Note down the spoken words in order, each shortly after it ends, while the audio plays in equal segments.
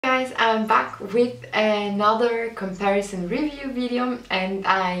guys, I'm back with another comparison review video, and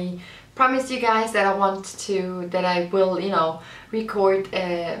I promised you guys that I will, record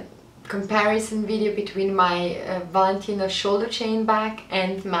a comparison video between my Valentino shoulder chain bag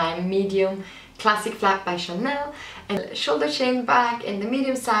and my medium classic flap by Chanel, and shoulder chain bag in the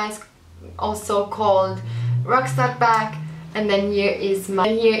medium size, also called Rockstar bag, and then here is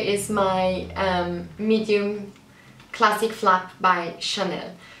my medium classic flap by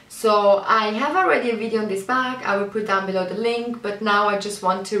Chanel. So I have already a video on this bag, I will put down below the link, but now I just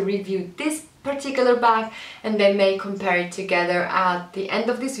want to review this particular bag and then may compare it together. At the end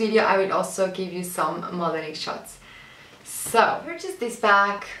of this video I will also give you some modeling shots. So I purchased this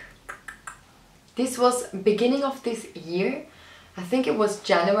bag, this was beginning of this year, I think it was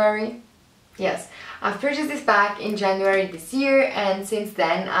January. Yes, I've purchased this bag in January this year, and since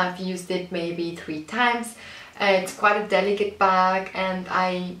then I've used it maybe 3 times. It's quite a delicate bag, and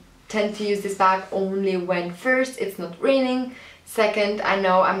I tend to use this bag only when first it's not raining, second I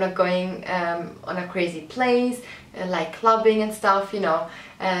know I'm not going on a crazy place like clubbing and stuff,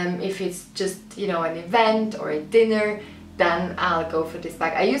 if it's just an event or a dinner, then I'll go for this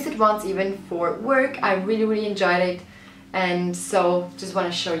bag. I used it once even for work, I really enjoyed it, and so just want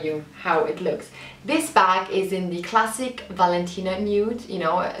to show you how it looks. This bag is in the classic Valentino nude,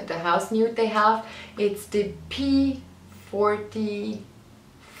 the house nude they have. It's the P45,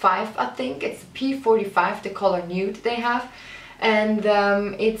 I think. It's P45, the color nude they have. And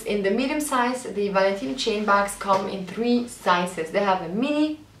it's in the medium size. The Valentino chain bags come in 3 sizes. They have a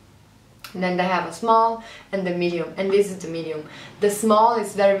mini, and then they have a small and the medium. And this is the medium. The small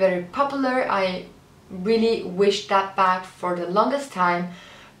is very popular. I really wished that bag for the longest time,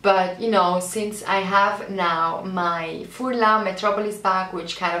 but since I have now my Furla Metropolis bag,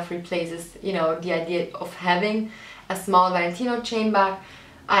 which kind of replaces the idea of having a small Valentino chain bag,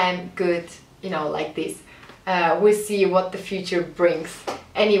 I am good like this. We'll see what the future brings.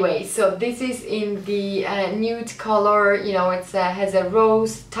 Anyway, so this is in the nude color, it has a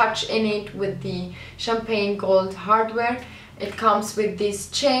rose touch in it with the champagne gold hardware. It comes with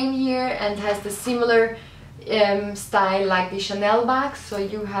this chain here and has the similar style like the Chanel bag, so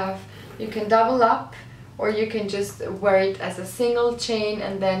you can double up, or you can just wear it as a single chain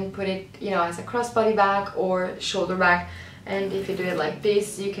and then put it as a crossbody bag or shoulder bag. And if you do it like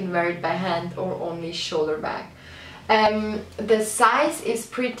this, you can wear it by hand or only shoulder bag. The size is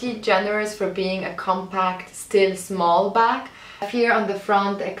pretty generous for being a compact, still small bag. Here on the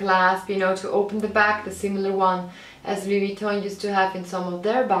front a clasp, to open the bag, the similar one as Louis Vuitton used to have in some of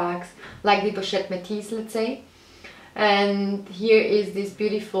their bags, like the pochette métisse, let's say. And here is this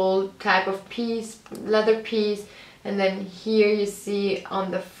beautiful type of piece, leather piece, and then here you see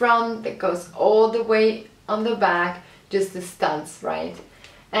on the front that goes all the way on the back, just the studs, right?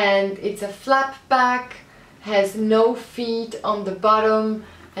 And it's a flap bag, has no feet on the bottom,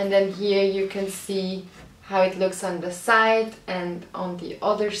 and then here you can see how it looks on the side and on the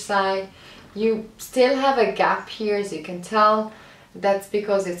other side. You still have a gap here, as you can tell. That's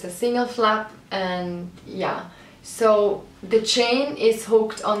because it's a single flap, and yeah. So the chain is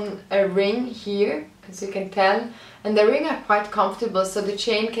hooked on a ring here, as you can tell, and the ring are quite comfortable, so the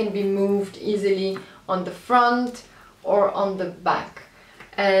chain can be moved easily on the front or on the back.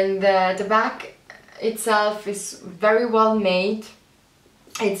 And the back itself is very well made.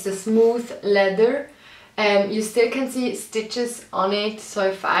 It's a smooth leather. You still can see stitches on it, so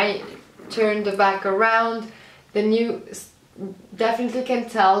if I turn the back around, then you definitely can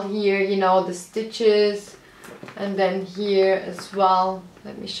tell here, the stitches, and then here as well.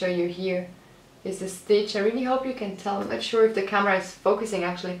 Let me show you, here is a stitch. I really hope you can tell. I'm not sure if the camera is focusing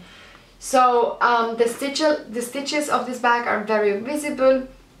actually. So the stitches of this bag are very visible.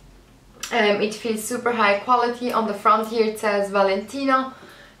 It feels super high quality. On the front here it says Valentino,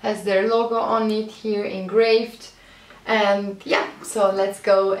 has their logo on it here engraved. And yeah, so let's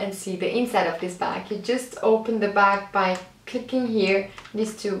go and see the inside of this bag. You just open the bag by clicking here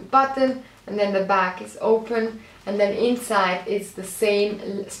these 2 buttons, and then the bag is open, and then inside it's the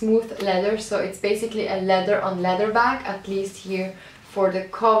same smooth leather, so it's basically a leather on leather bag, at least here for the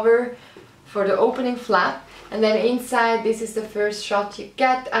cover, for the opening flap. And then inside, this is the first shot you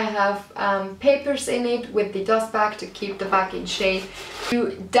get. I have papers in it with the dust bag to keep the bag in shape.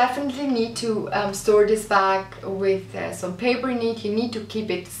 You definitely need to store this bag with some paper in it. You need to keep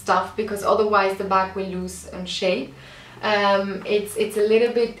it stuffed, because otherwise the bag will lose shape. It's a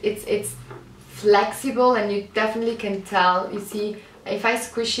little bit, it's flexible, and you definitely can tell. You see, if I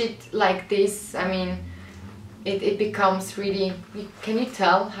squish it like this, I mean, it becomes really, can you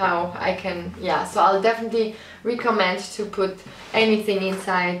tell how I can, yeah, so I'll definitely recommend to put anything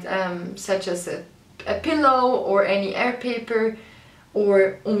inside, such as a pillow or any air paper,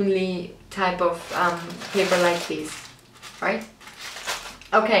 or only type of paper like this, right?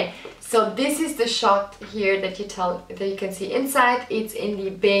 Okay, so this is the shot here that you can see inside. It's in the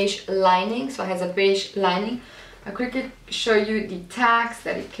beige lining, so it has a beige lining. I'll quickly show you the tags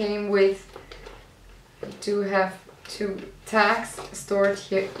that it came with. You do have 2 tags stored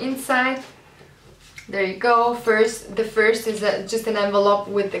here inside. There you go. The first is just an envelope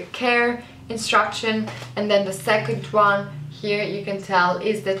with the care instruction, and then the second one here, you can tell,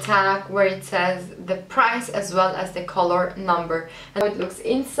 is the tag where it says the price as well as the color number. And how it looks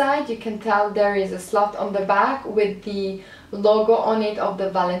inside, you can tell there is a slot on the back with the logo on it of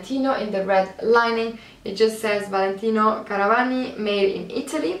the Valentino in the red lining. It just says Valentino Caravani, made in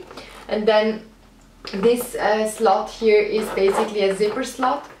Italy. And then this slot here is basically a zipper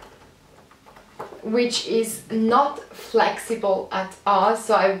slot, which is not flexible at all.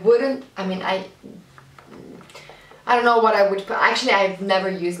 So I wouldn't, I mean, I don't know what I would put. Actually, I've never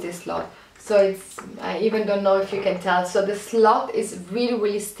used this slot, so I even don't know if you can tell. So the slot is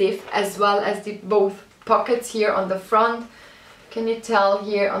really stiff, as well as the both pockets here on the front. Can you tell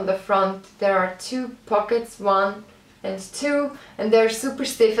here on the front there are 2 pockets, 1 and 2, and they're super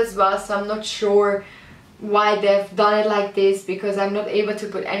stiff as well. So I'm not sure why they've done it like this, because I'm not able to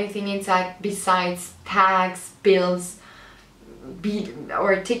put anything inside besides tags, bills,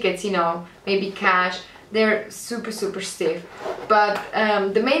 or tickets, you know, maybe cash. They're super stiff, but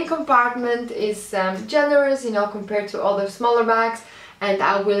the main compartment is generous, you know, compared to other smaller bags, and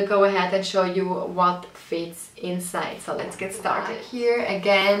I will go ahead and show you what fits inside. So let's get started. Here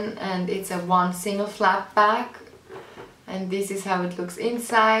again, and it's a 1 single flap bag, and this is how it looks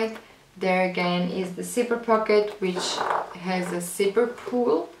inside. There again is the zipper pocket, which has a zipper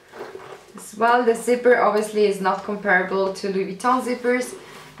pull as well. The zipper obviously is not comparable to Louis Vuitton zippers.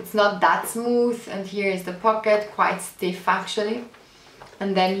 It's not that smooth, and here is the pocket, quite stiff actually.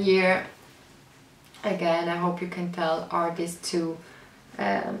 And then here again, I hope you can tell, are these 2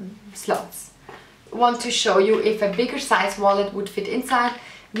 slots. Want to show you if a bigger size wallet would fit inside.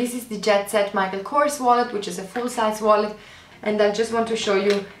 This is the Jet Set Michael Kors wallet, which is a full-size wallet, and I just want to show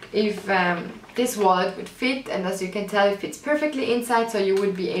you if this wallet would fit, and as you can tell, it fits perfectly inside, so you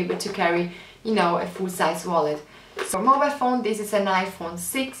would be able to carry, you know, a full-size wallet. So mobile phone, this is an iPhone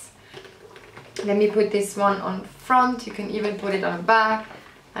 6. Let me put this one on front. You can even put it on the back.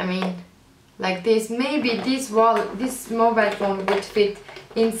 I mean, like this. Maybe this mobile phone would fit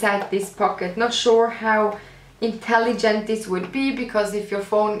inside this pocket. Not sure how intelligent this would be, because if your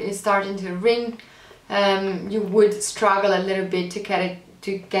phone is starting to ring, you would struggle a little bit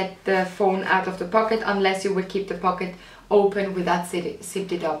to get the phone out of the pocket, unless you would keep the pocket open without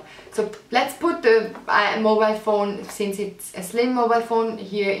zipped it up. So let's put the mobile phone, since it's a slim mobile phone,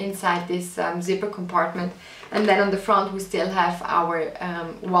 here inside this zipper compartment, and then on the front we still have our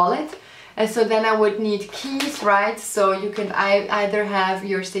wallet. And so then I would need keys, right? So you can either have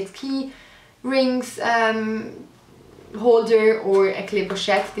your 6 key rings holder, or a clé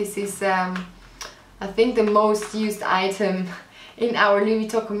pochette. This is I think the most used item in our Louis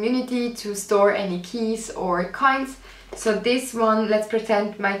Vuitton community to store any keys or coins. So this one, let's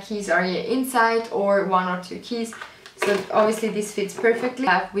pretend my keys are here inside, or 1 or 2 keys. So obviously this fits perfectly.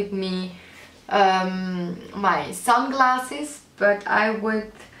 I have with me my sunglasses, but I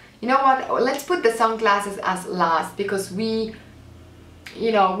would, you know what, let's put the sunglasses as last, because we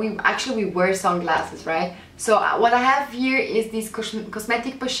wear sunglasses, right? So what I have here is this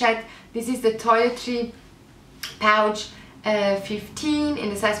cosmetic pochette. This is the toiletry pouch 15, in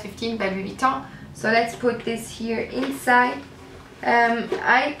the size 15 by Louis Vuitton. So let's put this here inside.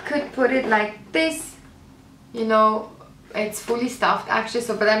 I could put it like this, you know, it's fully stuffed actually,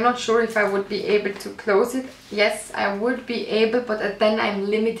 so, but I'm not sure if I would be able to close it. Yes, I would be able, but then I'm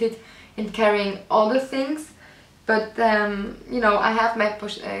limited in carrying other things. But you know, I have my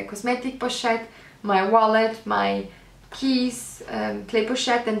cosmetic pochette, my wallet, my keys, clé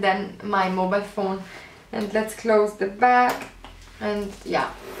pochette, and then my mobile phone. And let's close the bag, and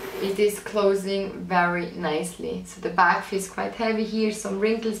yeah, it is closing very nicely. So the bag feels quite heavy here, some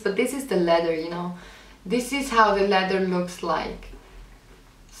wrinkles, but this is the leather, you know. This is how the leather looks like.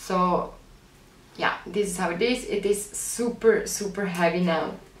 So yeah, this is how it is. It is super heavy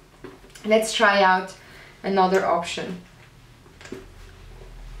now. Let's try out another option.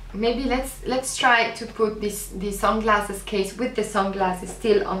 Maybe let's try to put the sunglasses case with the sunglasses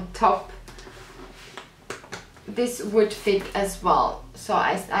still on top. this would fit as well. So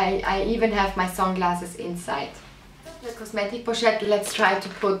I even have my sunglasses inside. The cosmetic pochette, let's try to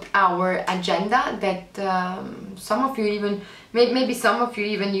put our agenda that some of you even, maybe some of you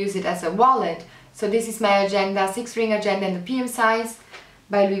even use it as a wallet. So this is my agenda, 6-ring agenda in the PM size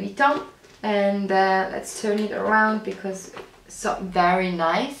by Louis Vuitton. And let's turn it around because it's so very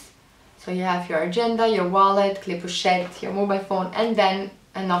nice. So you have your agenda, your wallet, clé pochette, your mobile phone, and then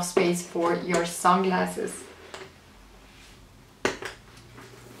enough space for your sunglasses.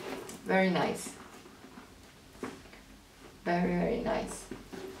 Very nice. Very, very nice.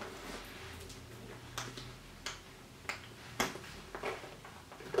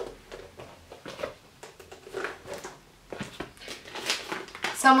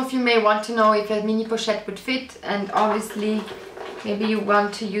 Some of you may want to know if a mini pochette would fit, and obviously maybe you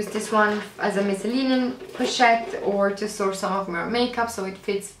want to use this one as a miscellaneous pochette or to store some of your makeup, so it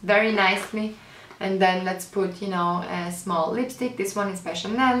fits very nicely. And then let's put, you know, a small lipstick. This one is by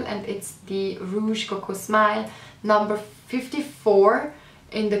Chanel and it's the Rouge Coco Smile number 54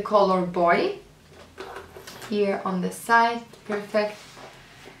 in the color Boy. Here on the side, perfect.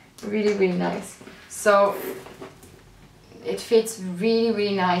 Really, really nice. So it fits really,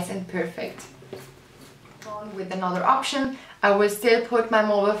 really nice and perfect. With another option, I will still put my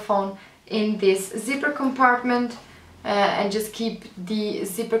mobile phone in this zipper compartment and just keep the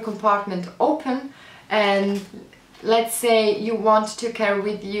zipper compartment open. And let's say you want to carry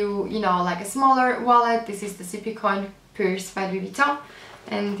with you, you know, like a smaller wallet. This is the Zippy Coin purse by Louis Vuitton,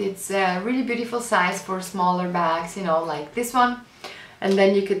 and it's a really beautiful size for smaller bags, you know, like this one. And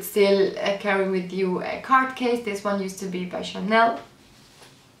then you could still carry with you a card case. This one used to be by Chanel.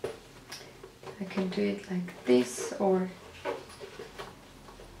 I can do it like this, or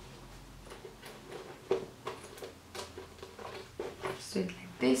just do it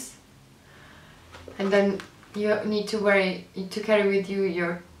like this. And then you need to carry with you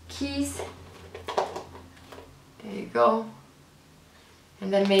your keys. There you go.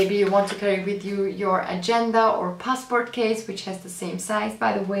 And then maybe you want to carry with you your agenda or passport case, which has the same size,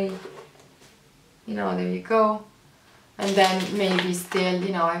 by the way. You know, there you go. And then maybe still,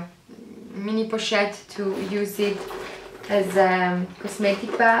 you know, a mini pochette to use it as a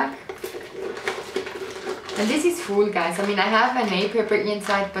cosmetic bag. And this is full, guys. I mean, I have an A paper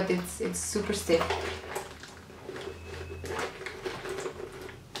inside, but it's super stiff.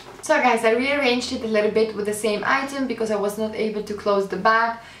 So guys, I rearranged it a little bit with the same item because I was not able to close the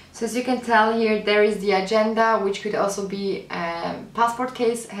bag. So as you can tell here, there is the agenda, which could also be a passport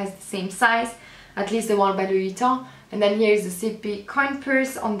case, has the same size, at least the one by Louis Vuitton. And then here is the Zippy Coin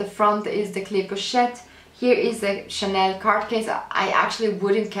purse. On the front is the clé pochette. Here is the Chanel card case. I actually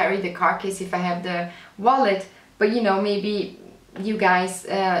wouldn't carry the card case if I have the wallet, but you know, maybe you guys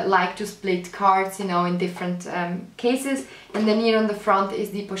like to split cards, you know, in different cases. And then here on the front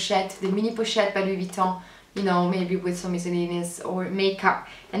is the pochette, the mini pochette by Louis Vuitton, you know, maybe with some miscellaneous or makeup.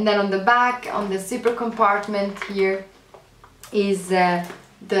 And then on the back, on the zipper compartment here, is the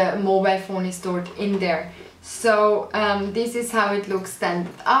mobile phone is stored in there. So this is how it looks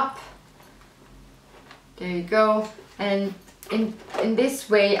standing up. There you go. And in this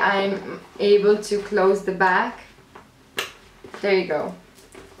way I'm able to close the bag. There you go.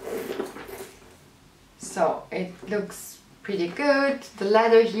 So it looks pretty good. The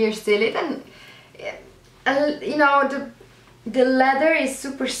leather here still, you know, the leather is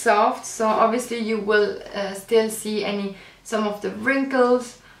super soft, so obviously you will still see some of the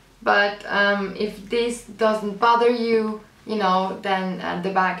wrinkles, but if this doesn't bother you, you know, then the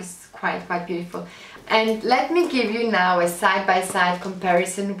bag is quite beautiful. And let me give you now a side-by-side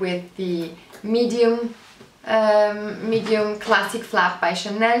comparison with the medium classic flap by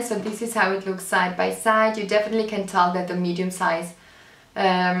Chanel. So this is how it looks side by side. You definitely can tell that the medium size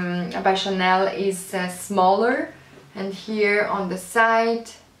by Chanel is smaller, and here on the side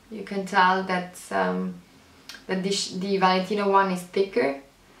you can tell that the Valentino one is thicker.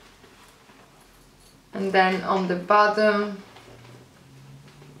 And then on the bottom,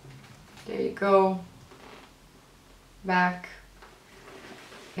 there you go, back,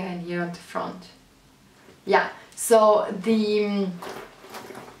 and here on the front. Yeah, so the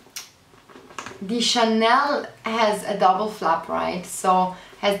Chanel has a double flap, right? So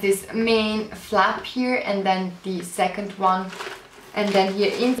has this main flap here and then the second one, and then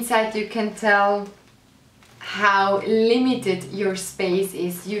here inside you can tell how limited your space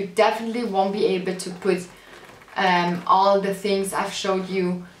is. You definitely won't be able to put all the things I've showed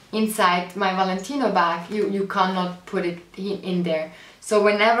you inside my Valentino bag. You cannot put it in there. So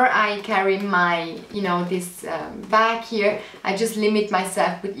whenever I carry my, you know, this bag here, I just limit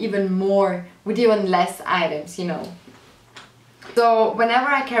myself with even less items, you know. So whenever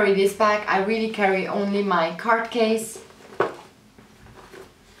I carry this bag, I really carry only my card case,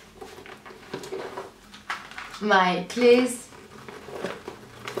 my cleys.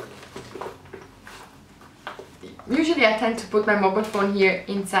 Usually I tend to put my mobile phone here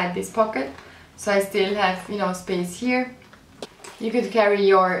inside this pocket, so I still have, you know, space here. You could carry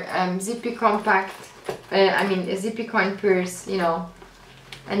your zippy compact, a zippy coin purse, you know,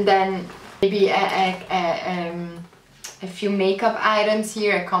 and then maybe a few makeup items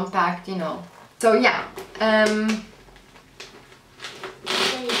here, a compact, you know. So yeah, there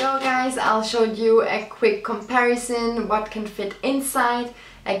you go guys, I'll show you a quick comparison what can fit inside.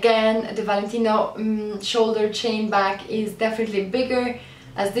 Again, the Valentino shoulder chain bag is definitely bigger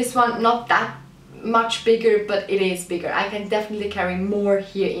as this one, not that much bigger, but it is bigger. I can definitely carry more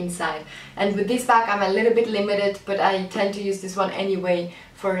here inside. And with this bag I'm a little bit limited, but I tend to use this one anyway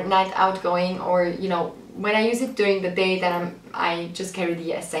for night out going, or you know, when I use it during the day, then I just carry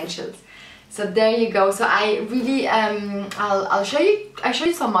the essentials. So there you go. So I really I'll show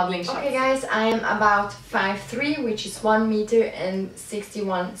you some modeling shots. Okay guys, I am about 5'3", which is 1 meter and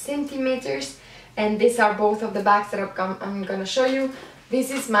 61 centimeters, and these are both of the bags that I'm gonna show you. This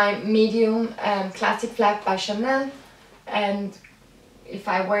is my medium classic flap by Chanel, and if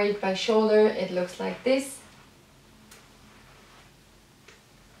I wear it by shoulder, it looks like this.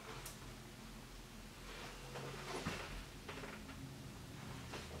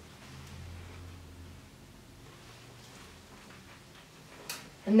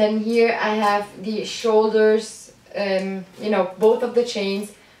 And then here I have the shoulders, you know, both of the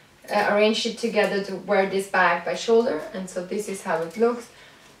chains, arranged it together to wear this bag by shoulder, and so this is how it looks.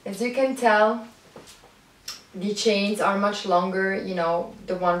 As you can tell, the chains are much longer, you know,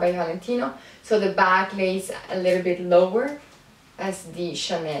 the one by Valentino, so the bag lays a little bit lower as the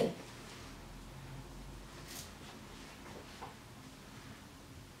Chanel.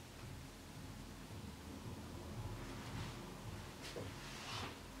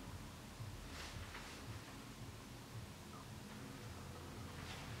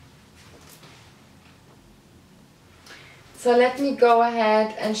 So let me go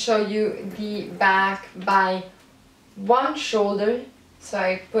ahead and show you the bag by one shoulder. So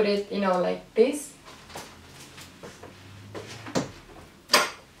I put it, you know, like this.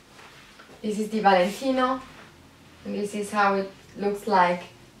 This is the Valentino, and this is how it looks like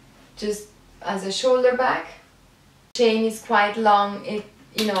just as a shoulder bag. Chain is quite long. It,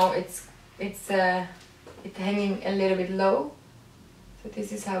 you know, it's hanging a little bit low. So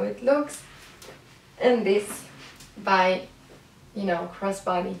this is how it looks, and this by, you know,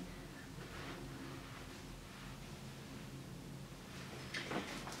 crossbody.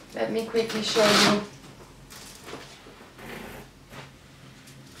 Let me quickly show you.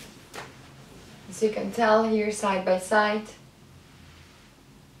 As you can tell here, side by side.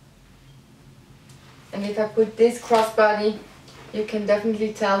 And if I put this crossbody, you can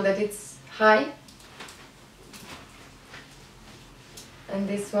definitely tell that it's high. And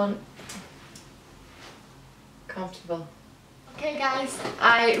this one, comfortable. Okay guys,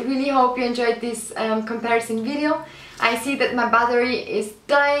 I really hope you enjoyed this comparison video. I see that my battery is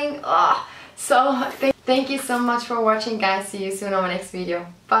dying. So thank you so much for watching guys. See you soon on my next video.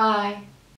 Bye.